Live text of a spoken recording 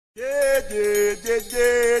Hi,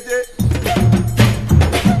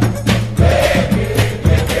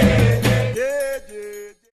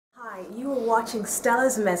 you are watching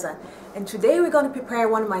Stella's Meza, and today we're going to prepare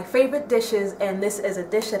one of my favorite dishes, and this is a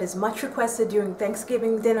dish that is much requested during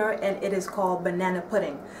Thanksgiving dinner, and it is called banana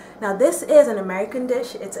pudding. Now this is an American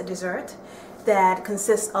dish. It's a dessert that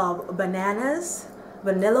consists of bananas,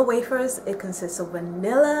 vanilla wafers, it consists of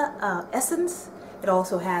vanilla essence, it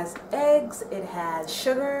also has eggs, it has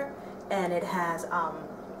sugar, and it has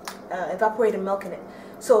evaporated milk in it.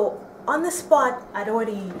 So on the spot, I'd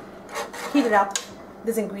already heated up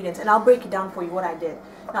these ingredients, and I'll break it down for you what I did.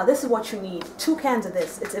 Now this is what you need: 2 cans of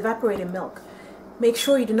this. It's evaporated milk. Make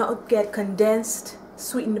sure you do not get condensed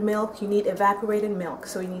sweetened milk. You need evaporated milk.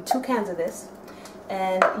 So you need 2 cans of this,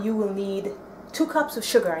 and you will need 2 cups of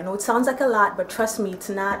sugar. I know it sounds like a lot, but trust me, it's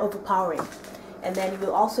not overpowering. And then you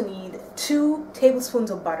will also need 2 tablespoons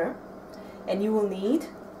of butter, and you will need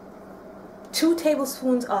 2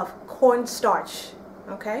 tablespoons of cornstarch,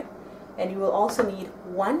 okay? And you will also need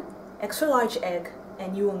 1 extra large egg,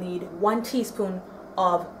 and you will need 1 teaspoon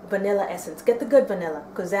of vanilla essence. Get the good vanilla,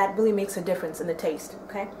 because that really makes a difference in the taste,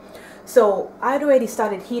 okay? So I'd already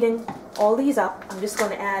started heating all these up. I'm just going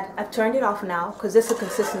to add, I've turned it off now because this is the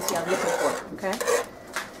consistency I'm looking for, okay?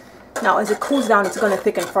 Now as it cools down, it's going to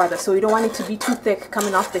thicken further, so you don't want it to be too thick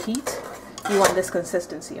coming off the heat. You want this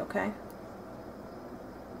consistency, okay?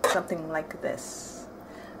 Something like this.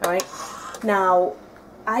 Alright, now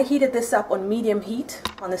I heated this up on medium heat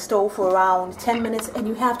on the stove for around 10 minutes, and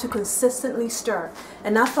you have to consistently stir.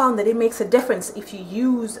 And I found that it makes a difference if you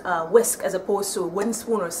use a whisk as opposed to a wooden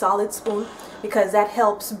spoon or a solid spoon, because that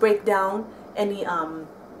helps break down any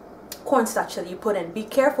cornstarch that you put in. Be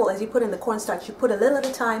careful as you put in the cornstarch, you put a little at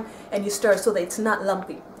a time and you stir so that it's not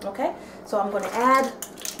lumpy, okay? So I'm going to add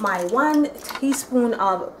my 1 teaspoon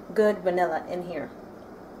of good vanilla in here.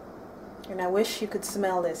 And I wish you could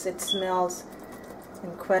smell this. It smells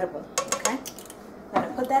incredible, okay? I'm going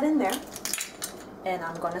to put that in there, and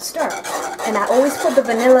I'm going to stir. And I always put the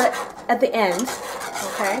vanilla at the end,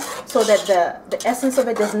 okay, so that the essence of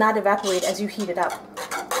it does not evaporate as you heat it up.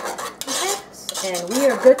 Okay, and we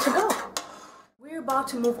are good to go. We're about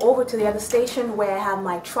to move over to the other station where I have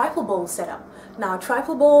my trifle bowl set up. Now, a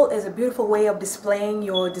trifle bowl is a beautiful way of displaying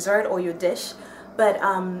your dessert or your dish, but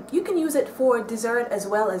you can use it for dessert as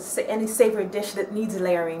well as any savory dish that needs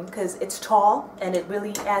layering, because it's tall and it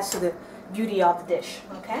really adds to the beauty of the dish,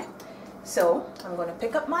 okay? So I'm going to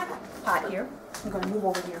pick up my pot here. I'm going to move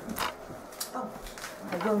over here. Oh,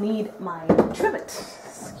 I will need my trivet.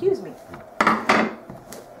 Excuse me.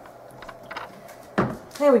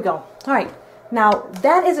 There we go. All right. Now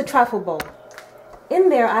that is a trifle bowl. In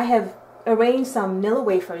there I have arranged some Nilla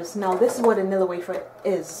wafers. Now this is what a Nilla wafer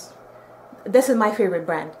is. This is my favorite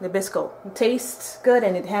brand, Tbsps. It tastes good,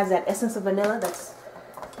 and it has that essence of vanilla that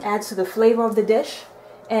adds to the flavor of the dish.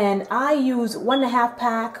 And I use 1.5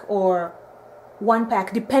 pack or 1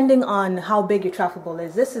 pack, depending on how big your trifle bowl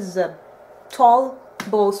is. This is a tall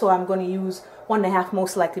bowl, so I'm going to use 1.5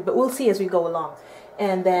 most likely, but we'll see as we go along.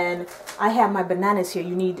 And then I have my bananas here.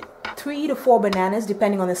 You need 3 to 4 bananas,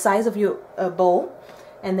 depending on the size of your bowl.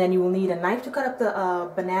 And then you will need a knife to cut up the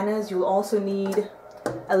bananas. You'll also need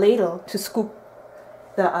a ladle to scoop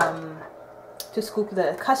the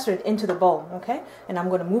custard into the bowl, okay? And I'm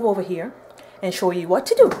going to move over here and show you what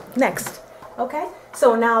to do next, okay?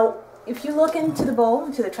 So now, if you look into the bowl,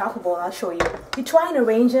 into the trifle bowl, I'll show you. You try and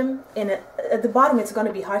arrange them at the bottom. It's going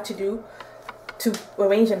to be hard to do, to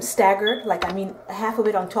arrange them staggered, like I mean half of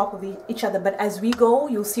it on top of each other, but as we go,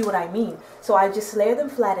 you'll see what I mean. So I just layer them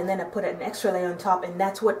flat, and then I put an extra layer on top, and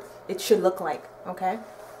that's what it should look like, okay?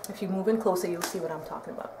 If you move in closer, you'll see what I'm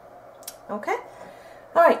talking about. Okay?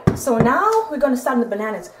 Alright, so now we're going to start with the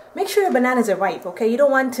bananas. Make sure your bananas are ripe, okay? You don't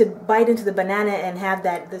want to bite into the banana and have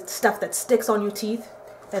the stuff that sticks on your teeth.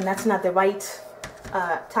 And that's not the right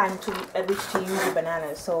time at which to use your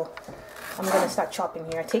bananas. So I'm going to start chopping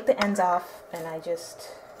here. I take the ends off, and I just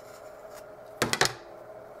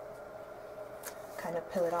kind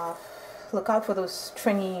of peel it off. Look out for those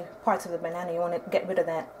stringy parts of the banana. You want to get rid of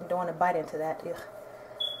that. You don't want to bite into that. Ugh.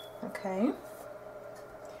 Okay,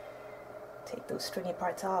 take those stringy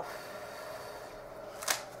parts off,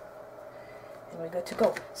 and we're good to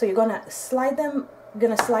go. So you're gonna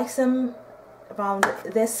slice them around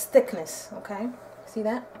this thickness, okay? See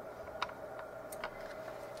that?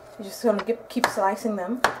 You're just gonna keep slicing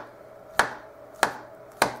them.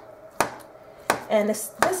 And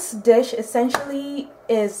this dish essentially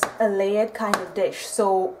is a layered kind of dish.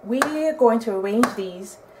 So we're going to arrange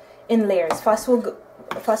these in layers. First we'll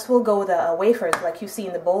go the wafers like you see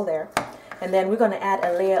in the bowl there, and then we're going to add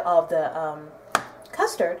a layer of the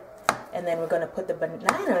custard, and then we're going to put the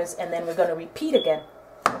bananas, and then we're going to repeat again.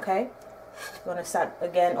 Okay, we're going to start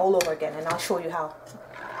again all over again, and I'll show you how.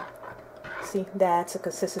 See, that's the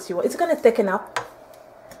consistency. It's going to thicken up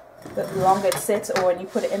the longer it sits, or when you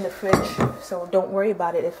put it in the fridge, so don't worry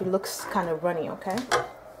about it if it looks kind of runny. Okay,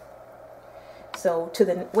 so to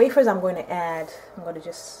the wafers I'm going to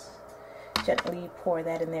just gently pour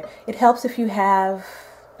that in there. It helps if you have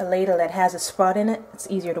a ladle that has a sprout in it. It's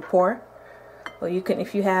easier to pour. Or you can,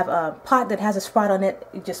 if you have a pot that has a sprout on it,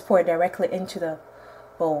 you just pour it directly into the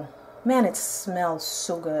bowl. Man, it smells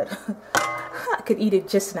so good. I could eat it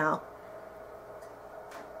just now.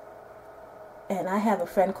 And I have a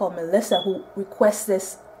friend called Melissa who requests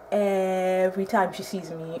this every time she sees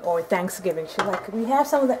me, or Thanksgiving. She's like, we have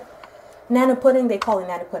some of the nana pudding. They call it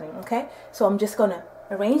nana pudding. Okay, so I'm just gonna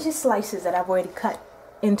arrange the slices that I've already cut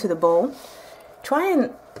into the bowl. Try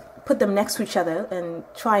and put them next to each other, and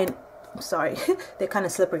try and, I'm sorry, they're kind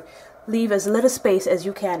of slippery. Leave as little space as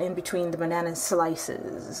you can in between the banana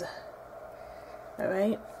slices.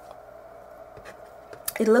 Alright.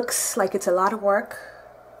 It looks like it's a lot of work,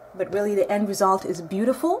 but really the end result is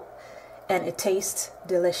beautiful and it tastes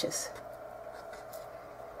delicious.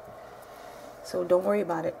 So don't worry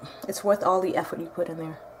about it. It's worth all the effort you put in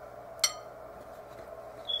there.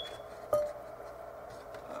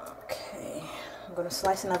 Okay, I'm going to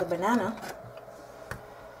slice another banana.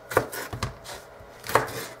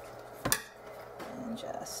 And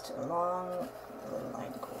just along the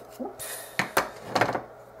line go. Oops.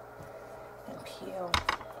 And peel.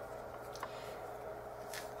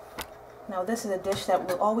 Now this is a dish that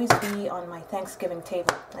will always be on my Thanksgiving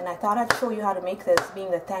table, and I thought I'd show you how to make this,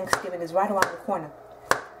 being that Thanksgiving is right around the corner.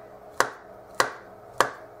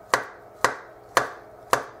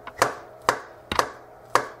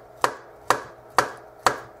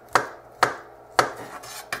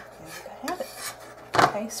 There you have it.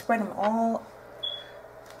 Okay, spread them all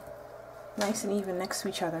nice and even next to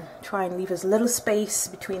each other. Try and leave as little space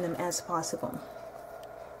between them as possible.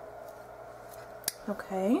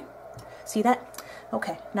 Okay. See that?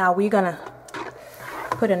 Okay, now we're gonna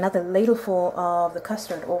put another ladleful of the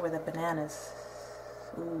custard over the bananas.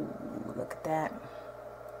 Ooh, look at that.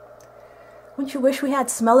 Wouldn't you wish we had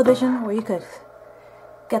smell-o-vision where you could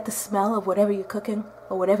get the smell of whatever you're cooking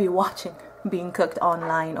or whatever you're watching being cooked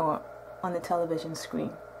online or on the television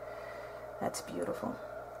screen? That's beautiful.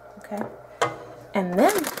 Okay, and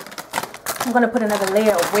then I'm gonna put another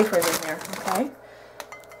layer of wafers in there. Okay.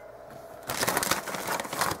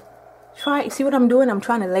 See what I'm doing? I'm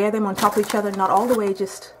trying to layer them on top of each other, not all the way,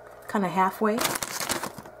 just kind of halfway.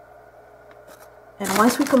 And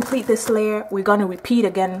once we complete this layer, we're going to repeat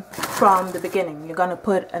again from the beginning. You're going to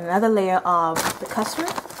put another layer of the custard,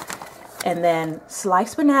 and then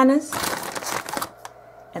sliced bananas,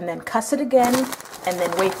 and then custard again, and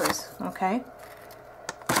then wafers, okay?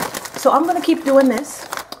 So I'm going to keep doing this.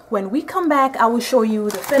 When we come back, I will show you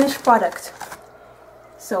the finished product.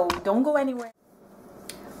 So don't go anywhere.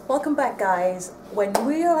 Welcome back, guys. When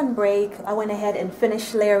we were on break, I went ahead and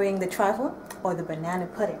finished layering the trifle, or the banana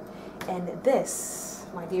pudding. And this,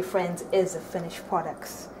 my dear friends, is the finished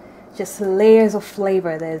products. Just layers of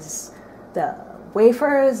flavor. There's the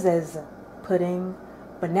wafers, there's the pudding,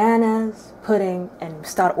 bananas, pudding, and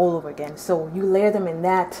start all over again. So you layer them in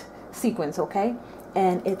that sequence, okay?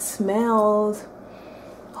 And it smells,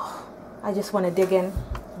 oh, I just want to dig in.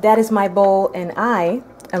 That is my bowl, and I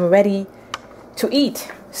am ready to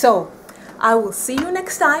eat. So I will see you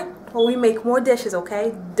next time when we make more dishes,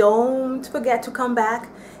 okay? Don't forget to come back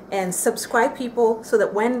and subscribe, people, so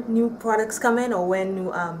that when new products come in or when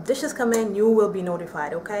new dishes come in, you will be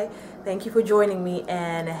notified, okay? Thank you for joining me,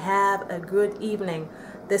 and have a good evening.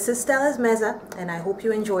 This is Tbsps, and I hope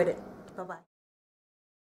you enjoyed it. Bye-bye.